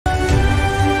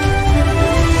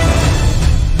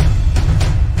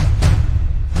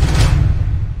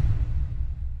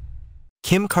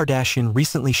Kim Kardashian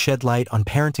recently shed light on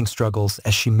parenting struggles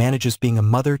as she manages being a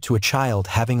mother to a child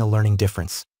having a learning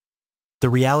difference. The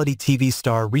reality TV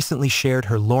star recently shared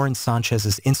her Lauren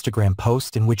Sanchez's Instagram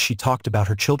post in which she talked about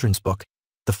her children's book,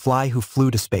 The Fly Who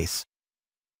Flew to Space.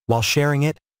 While sharing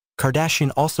it,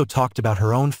 Kardashian also talked about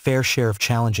her own fair share of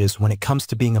challenges when it comes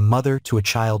to being a mother to a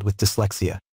child with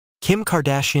dyslexia. Kim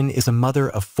Kardashian is a mother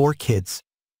of 4 kids,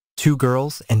 2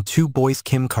 girls and 2 boys.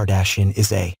 Kim Kardashian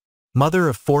is a mother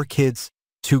of 4 kids,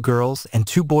 2 girls and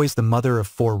 2 boys. The mother of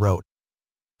 4 wrote,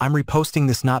 "I'm reposting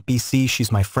this not BC,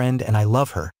 she's my friend and I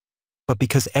love her, but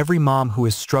because every mom who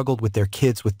has struggled with their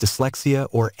kids with dyslexia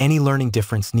or any learning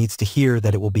difference needs to hear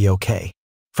that it will be okay."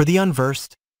 For the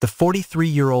unversed, the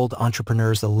 43-year-old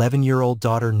entrepreneur's 11-year-old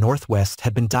daughter Northwest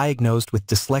had been diagnosed with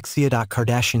dyslexia.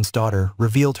 Kardashian's daughter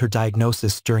revealed her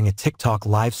diagnosis during a TikTok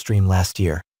live stream last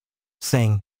year,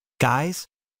 saying, "Guys,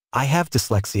 I have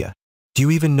dyslexia. Do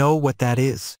you even know what that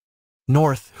is?"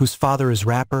 North, whose father is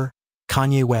rapper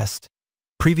Kanye West,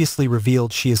 previously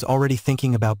revealed she is already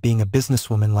thinking about being a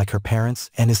businesswoman like her parents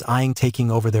and is eyeing taking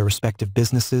over their respective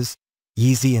businesses,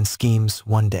 Yeezy and Schemes,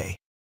 one day.